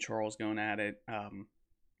Max and Charles going at it.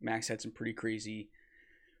 Max had some pretty crazy,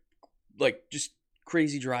 just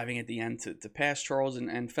crazy driving at the end to pass Charles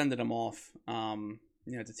and fended him off,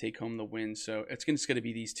 to take home the win. So it's just going to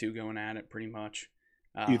be these two going at it pretty much.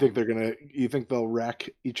 You think they'll wreck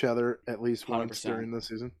each other at least once 100%. During the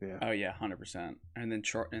season? Yeah. Oh yeah, 100%. And then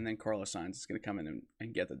Carlos Sainz is going to come in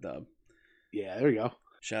and get the dub. Yeah, there you go.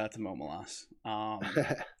 Shout out to Momolas.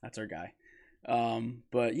 That's our guy.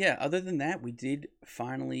 But yeah, other than that, we did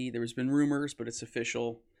finally. There's been rumors, but it's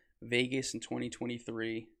official. Vegas in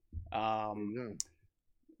 2023.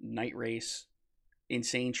 Night race,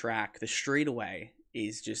 insane track. The straightaway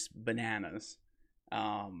is just bananas.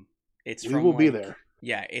 We will be there.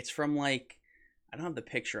 Yeah, it's from like, I don't have the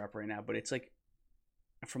picture up right now, but it's like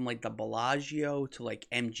from like the Bellagio to like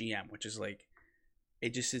MGM, which is like,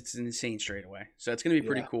 it's an insane straightaway. So it's gonna be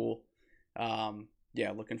pretty cool.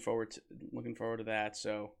 Looking forward to that.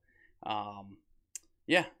 So, and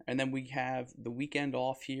then we have the weekend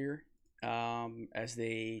off here, as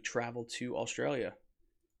they travel to Australia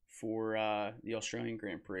for the Australian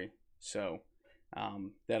Grand Prix. So,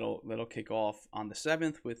 that'll kick off on the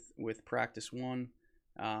 7th with practice 1,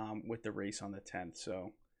 with the race on the 10th.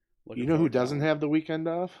 So, you know who doesn't have the weekend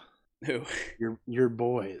off? Who? Your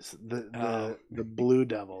boys, the Blue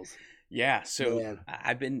Devils. Yeah, so man.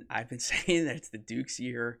 I've been saying that it's the Duke's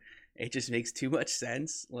year. It just makes too much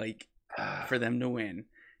sense, like, for them to win.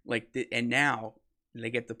 And now they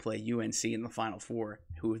get to play UNC in the Final Four,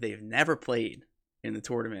 who they've never played in the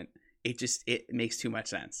tournament. It makes too much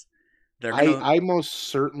sense. I most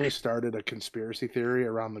certainly started a conspiracy theory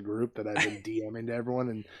around the group that I've been DMing to everyone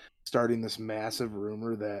and starting this massive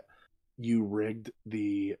rumor that you rigged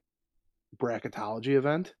the bracketology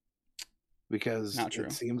event because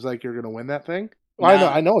it seems like you're going to win that thing. Well, no.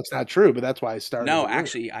 I know it's not true, but that's why I started. No,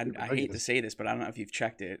 actually, I hate to say this, but I don't know if you've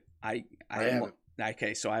checked it. I haven't.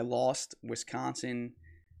 Okay, so I lost. Wisconsin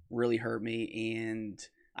really hurt me, and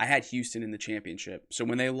I had Houston in the championship. So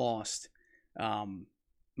when they lost,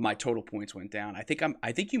 my total points went down. I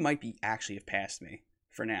think you might be actually have passed me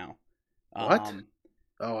for now. What?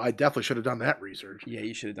 Oh, I definitely should have done that research. Yeah,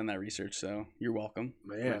 you should have done that research. So you're welcome,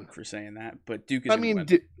 man, for saying that. But Duke is. I mean,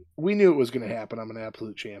 we knew it was going to happen. I'm an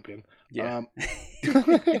absolute champion. Yeah.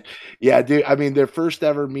 Yeah, dude. I mean, their first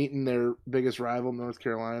ever meeting their biggest rival, North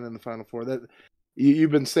Carolina, in the Final Four. That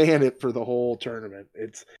you've been saying it for the whole tournament.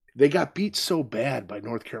 They got beat so bad by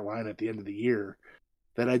North Carolina at the end of the year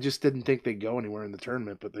that I just didn't think they'd go anywhere in the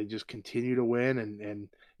tournament. But they just continue to win, and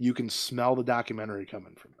you can smell the documentary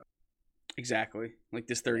coming from them. Exactly. Like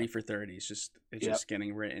this 30 for 30 is just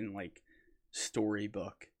getting written like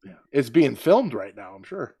storybook. Yeah. It's being filmed right now, I'm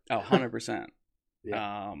sure. Oh, 100%.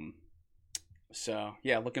 Yeah. So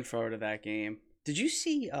yeah, looking forward to that game. Did you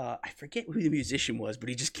see I forget who the musician was, but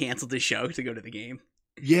he just canceled his show to go to the game?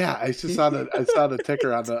 Yeah, I just saw the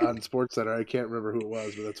ticker on SportsCenter. I can't remember who it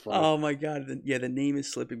was, but that's funny. Oh my god. The name is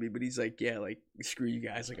slipping me, but he's like, yeah, like screw you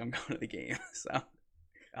guys, like I'm going to the game. So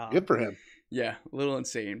good for him. Yeah, a little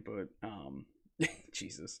insane, but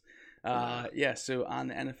Jesus. Yeah, so on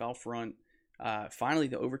the NFL front, finally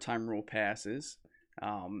the overtime rule passes,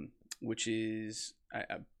 which is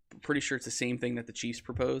I'm pretty sure it's the same thing that the Chiefs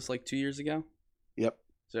proposed like 2 years ago. Yep.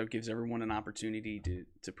 So it gives everyone an opportunity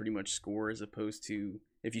to pretty much score, as opposed to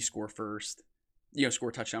if you score first, score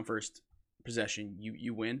a touchdown first possession,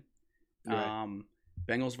 you win. Right.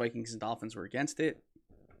 Bengals, Vikings, and Dolphins were against it.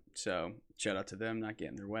 So shout out to them not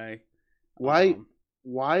getting their way. Why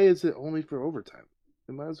is it only for overtime?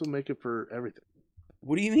 They might as well make it for everything.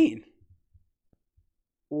 What do you mean?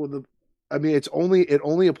 Well, it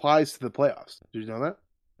only applies to the playoffs. Did you know that?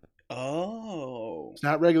 Oh, it's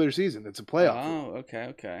not regular season. It's a playoff. Oh,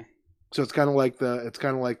 okay. So it's kind of like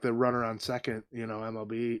the runner on second,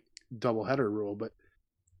 MLB doubleheader rule, but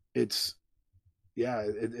it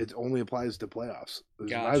only applies to playoffs.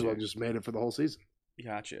 Gotcha. Might as well just made it for the whole season.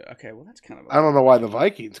 Gotcha. Okay, well that's kind of. I don't know why the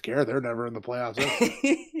Vikings care. They're never in the playoffs.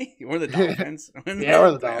 Or the Dolphins. Or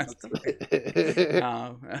the Dolphins.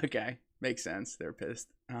 Okay, makes sense. They're pissed.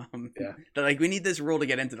 Yeah. They're like, we need this rule to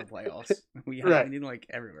get into the playoffs. We need like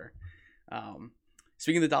everywhere.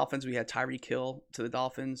 Speaking of the Dolphins, we had Tyreek Hill to the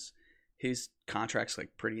Dolphins. His contract's like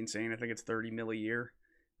pretty insane. I think it's $30 million a year.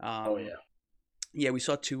 Yeah, we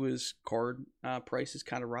saw Tua's card prices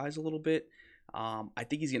kind of rise a little bit. I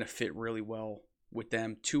think he's gonna fit really well with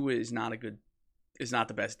them. Tua is not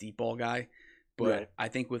the best deep ball guy, but right. I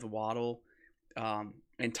think with Waddle and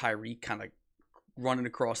Tyreek kind of running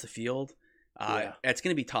across the field, it's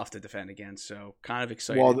going to be tough to defend against. So kind of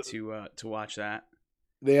excited to watch that.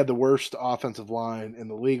 They had the worst offensive line in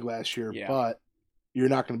the league last year, but you're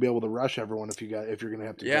not going to be able to rush everyone if you're going to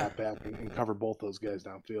have to drop back and cover both those guys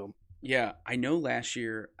downfield. Yeah, I know last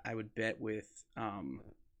year I would bet with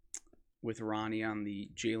with Ronnie on the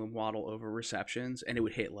Jalen Waddle over receptions, and it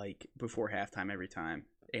would hit like before halftime every time.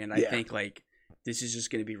 And I think like this is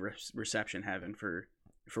just going to be reception heaven for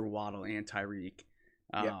Waddle and Tyreek.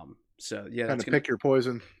 So yeah, kind of pick your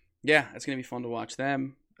poison. Yeah, it's going to be fun to watch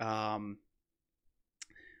them.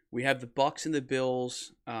 We have the Bucks and the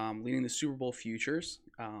Bills leading the Super Bowl futures.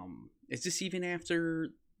 Is this even after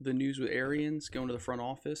the news with Arians going to the front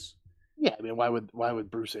office? Yeah, I mean, why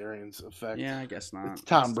would Bruce Arians affect? Yeah, I guess not. It's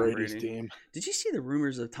Tom Brady's team. Did you see the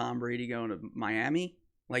rumors of Tom Brady going to Miami?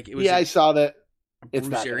 Like it was. Yeah, I saw that. It's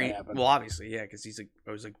Bruce not going to Arians. happen. Well, obviously, yeah, because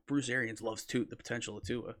I was like, Bruce Arians loves the potential of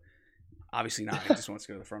Tua. Obviously not. He just wants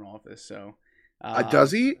to go to the front office. So,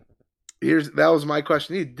 does he? That was my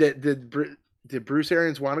question. Did Bruce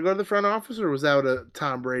Arians want to go to the front office, or was that a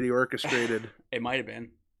Tom Brady orchestrated? It might have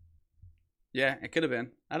been. Yeah, it could have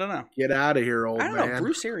been. I don't know. Get out of here, old man. I don't know.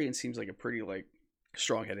 Bruce Arians seems like a pretty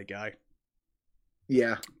strong-headed guy.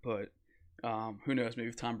 Yeah, but who knows? Maybe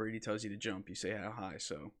if Tom Brady tells you to jump, you say how high.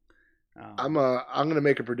 So I'm gonna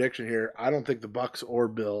make a prediction here. I don't think the Bucks or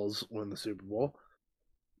Bills win the Super Bowl.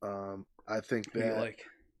 I think that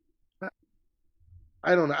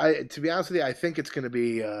I don't know. To be honest with you, I think it's going to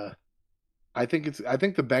be. I think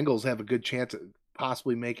the Bengals have a good chance of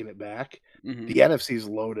possibly making it back. Mm-hmm. The NFC's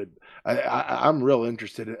loaded. I'm real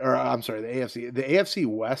interested in, or I'm sorry, the AFC. The AFC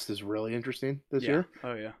West is really interesting this year.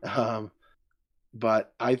 Oh yeah.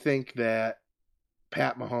 But I think that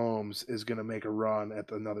Pat Mahomes is going to make a run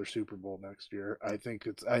at another Super Bowl next year.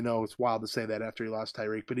 I know it's wild to say that after he lost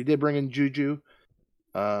Tyreek, but he did bring in Juju.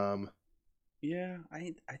 Yeah,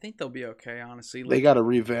 I think they'll be okay, honestly. They got to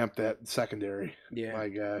revamp that secondary. Yeah. My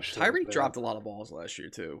gosh. Tyreek dropped a lot of balls last year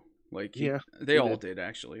too. They all did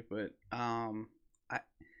actually, but I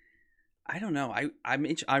don't know. I'm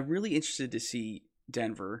really interested to see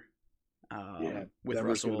Denver with Denver's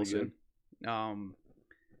Russell Wilson. I'm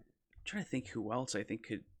trying to think who else I think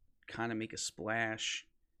could kind of make a splash.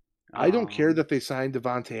 I don't care that they signed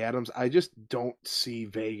Devontae Adams. I just don't see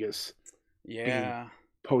Vegas being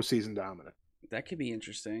postseason dominant. That could be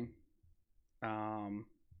interesting. I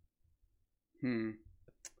mean,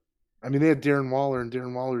 they had Darren Waller, and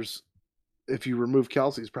Darren Waller's, if you remove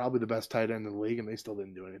Kelsey, is probably the best tight end in the league, and they still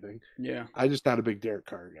didn't do anything. Yeah. I'm just not a big Derek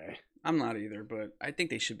Carr guy. I'm not either, but I think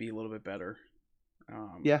they should be a little bit better.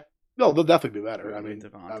 Yeah. No, they'll definitely be better. I mean,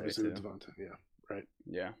 Devontae obviously too. with Devontae. Yeah, right.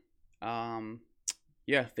 Yeah.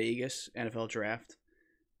 Vegas, NFL draft.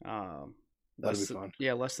 That'll be fun.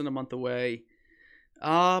 Yeah, less than a month away.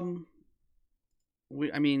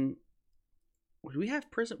 Would we have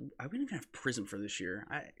Prism? I wouldn't even have Prism for this year.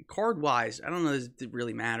 Card wise, I don't know if it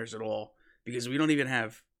really matters at all because we don't even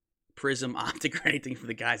have Prism optic or anything for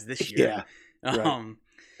the guys this year. Yeah. Right.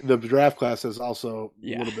 The draft class is also a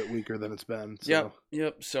little bit weaker than it's been. So.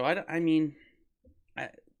 Yep. So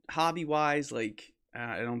hobby wise, I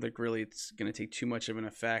don't think really it's going to take too much of an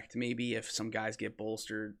effect. Maybe if some guys get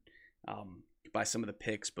bolstered by some of the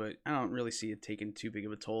picks, but I don't really see it taking too big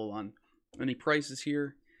of a toll on any prices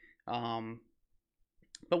here.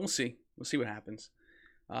 But we'll see. We'll see what happens.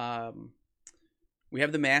 We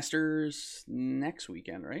have the Masters next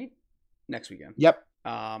weekend, right? Next weekend. Yep.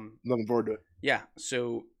 Looking forward to it. Yeah.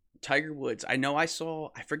 So Tiger Woods, I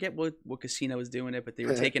forget what casino was doing it, but they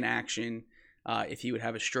were taking action if he would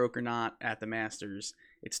have a stroke or not at the Masters.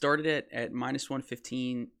 It started at minus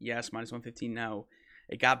 115. Yes. Minus 115. No.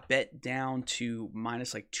 It got bet down to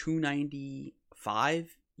minus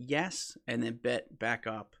 295. Yes. And then bet back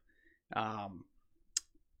up.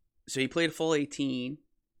 So he played a full 18.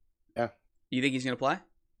 Yeah. You think he's going to play?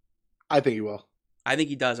 I think he will. I think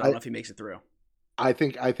he does. I don't know if he makes it through. I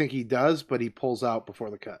think he does, but he pulls out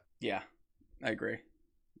before the cut. Yeah, I agree.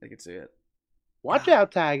 I can see it. Watch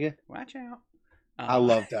out, Tiger. Watch out. I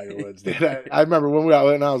love Tiger Woods, dude. I remember when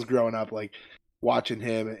I was growing up, watching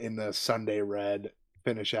him in the Sunday Red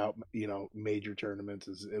finish out, major tournaments.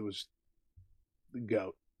 It was the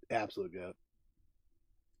GOAT. Absolute GOAT.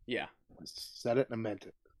 Yeah. I said it and I meant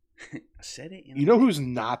it. I said it. You know who's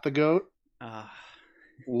not the GOAT?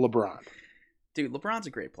 LeBron. Dude, LeBron's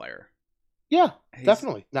a great player. Yeah,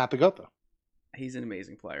 definitely. Not the GOAT, though. He's an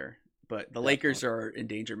amazing player. But the Lakers are in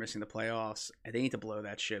danger of missing the playoffs. And they need to blow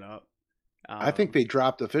that shit up. I think they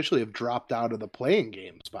officially have dropped out of the playing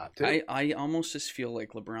game spot, too. I almost just feel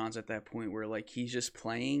like LeBron's at that point where, he's just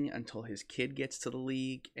playing until his kid gets to the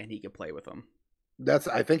league and he can play with them.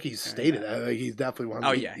 I think he's stated. I think he's definitely one.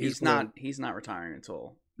 Oh yeah, he's not retiring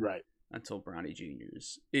until Bronny Jr.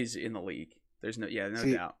 is in the league. There's no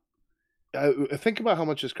doubt. Think about how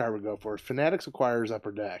much this car would go for. Fanatics acquires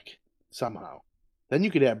Upper Deck somehow. Then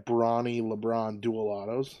you could have Bronny, LeBron dual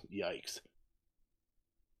autos. Yikes.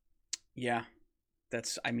 Yeah,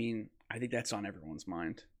 I I think that's on everyone's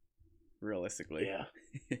mind, realistically. Yeah.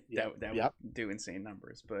 that would do insane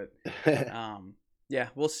numbers. But yeah,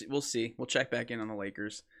 we'll see. We'll check back in on the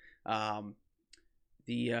Lakers.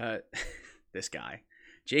 This guy,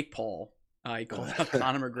 Jake Paul, he called out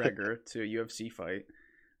Conor McGregor to a UFC fight.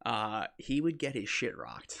 He would get his shit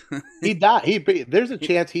rocked. He'd die. There's a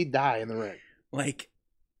chance he'd die in the ring. Like,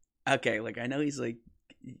 okay, like I know he's like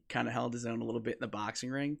kind of held his own a little bit in the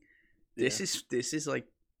boxing ring. This is like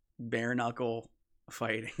bare knuckle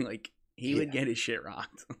fighting. Like he would get his shit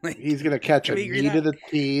rocked. Like, he's gonna catch a knee to the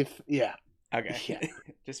teeth. Yeah. Okay. Yeah.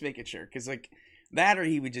 Just making sure, because like that, or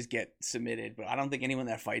he would just get submitted. But I don't think anyone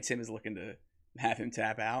that fights him is looking to have him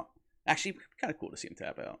tap out. Actually, kind of cool to see him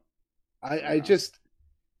tap out.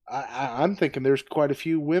 I'm thinking there's quite a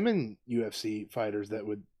few women UFC fighters that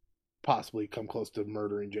would possibly come close to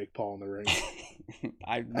murdering Jake Paul in the ring.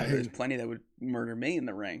 There's plenty that would murder me in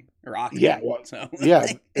the ring or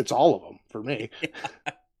it's all of them for me.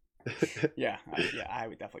 Yeah, I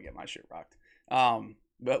would definitely get my shit rocked.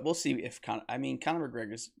 But we'll see if Conor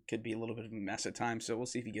McGregor could be a little bit of a mess at times, so we'll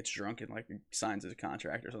see if he gets drunk and like signs his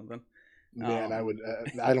contract or something. Man,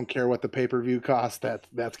 I don't care what the pay-per-view costs.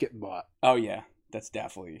 That's getting bought. Oh yeah, you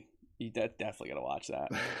definitely gotta watch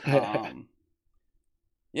that.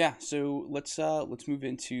 Yeah, so let's move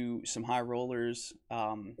into some high rollers.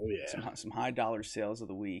 Some high dollar sales of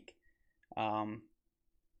the week.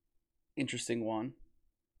 Interesting one.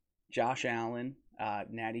 Josh Allen,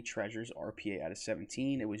 Natty Treasures RPA out of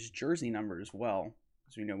 17. It was jersey number as well,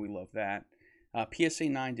 because we know we love that. PSA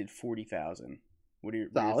 9 did 40,000. What are your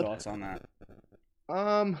thoughts on that?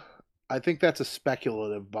 I think that's a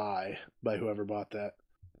speculative buy by whoever bought that.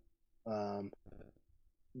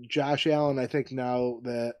 Josh Allen, I think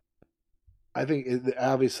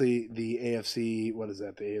obviously the AFC, what is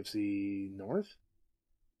that? The AFC North?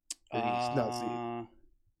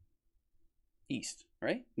 East,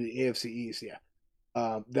 right? The AFC East, yeah.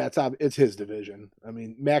 It's his division. I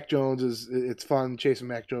mean, Mac Jones it's fun chasing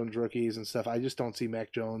Mac Jones rookies and stuff. I just don't see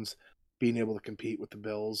Mac Jones being able to compete with the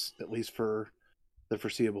Bills, at least for the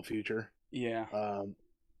foreseeable future. Yeah.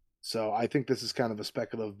 So I think this is kind of a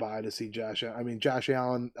speculative buy to see Josh. I mean, Josh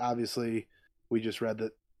Allen, obviously, we just read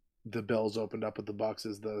that the Bills opened up with the Bucs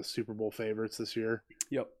as the Super Bowl favorites this year.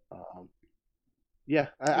 Yep. Yeah,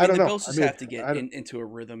 I don't know. The Bills just have to get into a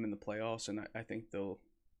rhythm in the playoffs, and I think they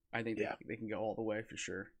can go all the way for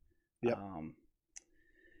sure. Yep.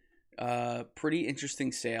 Pretty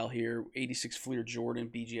interesting sale here. 86 Fleer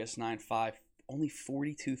Jordan BGS 9.5, only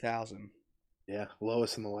 42,000. Yeah,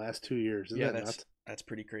 lowest in the last 2 years. Isn't that nuts? That's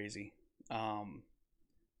pretty crazy.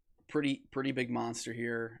 Pretty big monster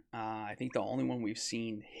here. I think the only one we've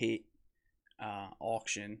seen hit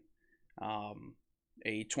auction.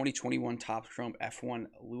 A 2021 Topps Chrome F1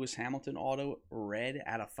 Lewis Hamilton auto red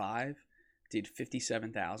out of 5 did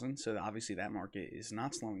 57,000. So obviously that market is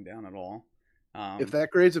not slowing down at all. If that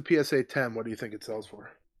grades a PSA 10, what do you think it sells for?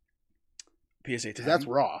 PSA 10? That's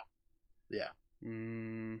raw. Yeah.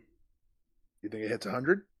 You think it hits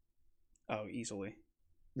 100? Oh, easily.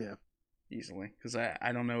 Yeah. Easily. Because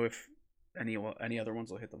I don't know if any other ones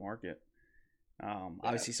will hit the market.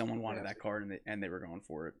 Obviously someone wanted that card and they were going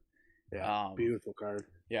for it. Yeah, beautiful card.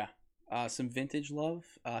 Yeah. Some vintage love.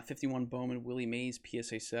 51 Bowman Willie Mays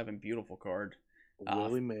PSA 7, beautiful card.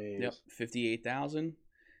 Willie Mays. Yep, 58,000.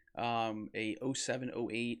 A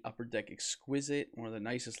 07-08 Upper Deck Exquisite, one of the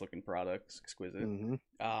nicest looking products. Exquisite.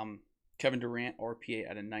 Mm-hmm. Kevin Durant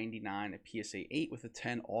RPA at a 99, a PSA 8 with a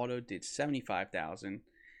 10 auto did 75,000.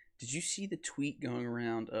 Did you see the tweet going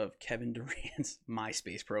around of Kevin Durant's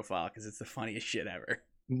MySpace profile? Because it's the funniest shit ever.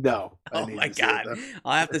 No. Oh my God.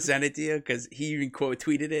 I'll have to send it to you because he even quote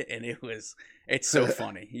tweeted it and it's so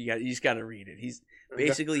funny. You just got to read it.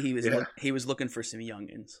 He was looking for some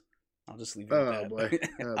youngins. I'll just leave it at that. Boy.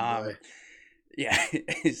 Oh boy. Yeah.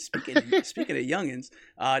 Speaking of youngins,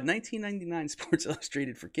 1999 Sports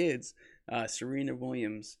Illustrated for Kids, Serena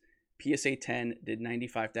Williams, PSA 10 did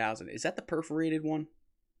 95,000. Is that the perforated one?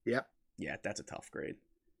 Yep. Yeah, that's a tough grade.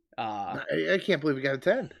 I can't believe we got a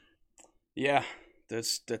 10. Yeah.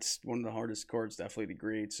 That's one of the hardest cards definitely to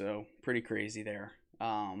grade, so pretty crazy there.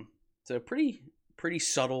 So pretty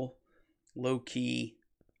subtle, low key,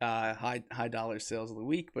 high dollar sales of the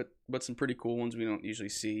week, but some pretty cool ones we don't usually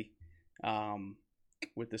see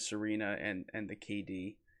with the Serena and the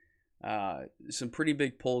KD. Some pretty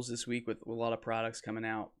big pulls this week with a lot of products coming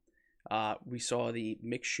out. We saw the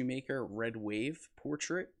Mick Shoemaker Red Wave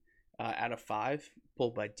portrait out of 5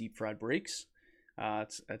 pulled by Deep Fried Breaks.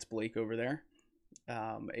 That's Blake over there.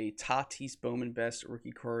 A Tatis Bowman Best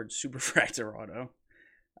rookie card Superfractor auto.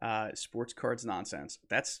 Sports cards nonsense.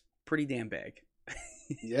 That's pretty damn big.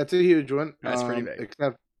 Yeah, it's a huge one. That's pretty big.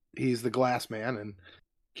 Except he's the glass man and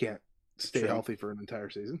can't stay True. healthy for an entire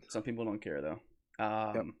season. Some people don't care though.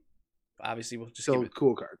 Yep. Obviously, we'll just Still give a it.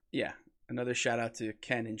 cool card. Yeah, another shout out to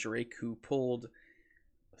Ken and Drake who pulled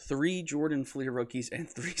 3 Jordan Fleer rookies and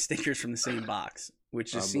 3 stickers from the same box,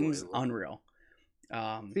 which just seems unreal.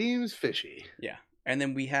 Seems fishy. Yeah, and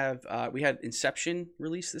then we had Inception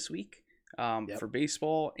released this week for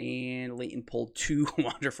baseball, and Leighton pulled 2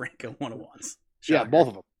 Wander Franco 101s. Yeah, both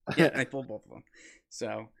of them. Yeah, I pulled both of them.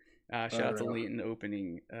 So shout out to Leighton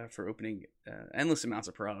for opening endless amounts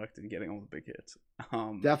of product and getting all the big hits.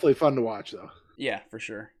 Definitely fun to watch though. Yeah, for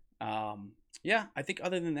sure. Yeah, I think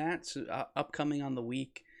other than that, so, upcoming on the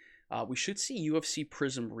week, we should see UFC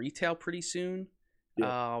Prism retail pretty soon.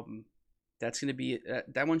 Yeah. That's going to be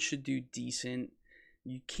that one should do decent.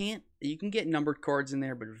 You can get numbered cards in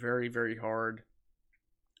there, but very, very hard.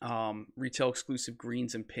 Retail exclusive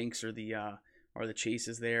greens and pinks are the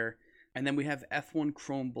chases there. And then we have F1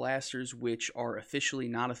 Chrome Blasters, which are officially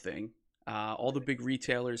not a thing. All the big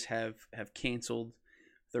retailers have canceled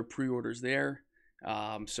their pre-orders there.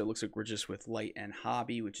 So it looks like we're just with Light and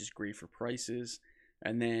Hobby, which is great for prices.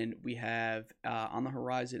 And then we have on the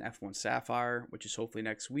horizon F1 Sapphire, which is hopefully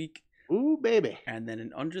next week. Ooh, baby. And then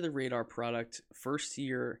an under-the-radar product,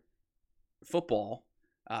 first-year football,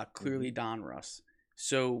 clearly Donruss.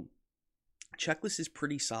 So checklist is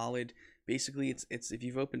pretty solid. Basically, it's if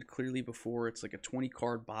you've opened Clearly before, it's like a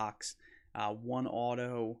 20-card box, 1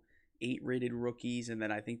 auto, 8 rated rookies, and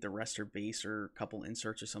then I think the rest are base or a couple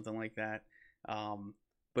inserts or something like that.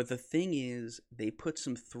 But the thing is, they put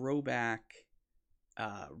some throwback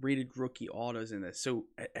rated rookie autos in this. So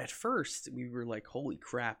at first, we were like, holy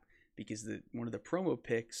crap, because one of the promo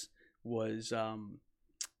picks was a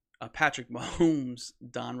Patrick Mahomes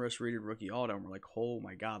Donruss rated rookie auto, and we're like, oh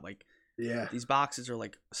my god, like, yeah, these boxes are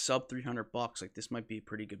like sub $300. Like, this might be a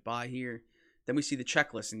pretty good buy here. Then we see the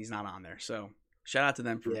checklist, and he's not on there. So shout out to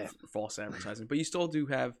them for false advertising. But you still do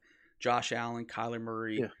have Josh Allen, Kyler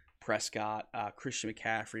Murray, Prescott, Christian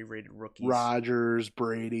McCaffrey rated rookies, Rodgers,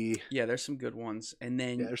 Brady. Yeah, there's some good ones. And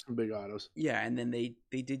then there's some big autos. Yeah, and then they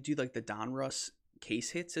did do like the Donruss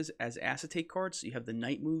case hits as acetate cards. So you have the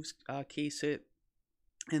Night Moves case hit,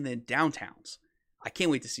 and then Downtowns. I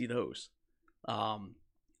can't wait to see those.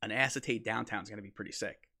 An acetate downtown is going to be pretty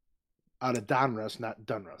sick. Out of Donruss, not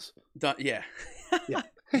Dunruss. Yeah.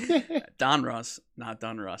 Donruss, not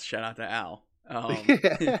Dunruss. Shout out to Al.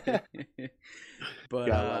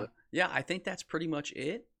 But yeah, I think that's pretty much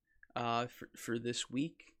it for this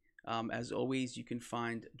week. As always, you can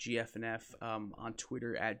find GFNF on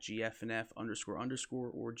Twitter at GFNF _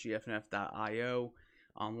 or GFNF.io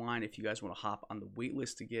online if you guys want to hop on the wait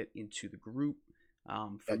list to get into the group.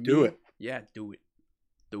 Do it. Yeah, do it.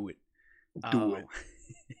 Do it.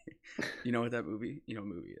 You know what that movie? You know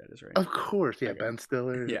what movie that is, right? Of course, yeah. Okay. Ben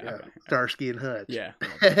Stiller, Starsky and Hutch. Yeah,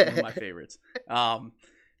 one of my favorites.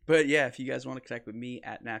 But yeah, if you guys want to connect with me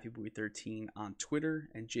at NappyBoy13 on Twitter,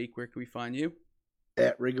 and Jake, where can we find you?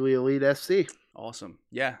 At Wrigley Elite SC. Awesome.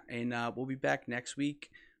 Yeah, and we'll be back next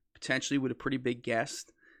week, potentially with a pretty big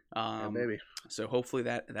guest. Maybe. So hopefully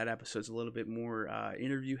that episode's a little bit more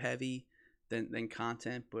interview heavy than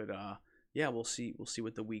content, but yeah, we'll see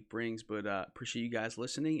what the week brings. But appreciate you guys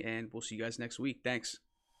listening, and we'll see you guys next week. Thanks.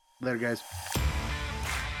 Later, guys.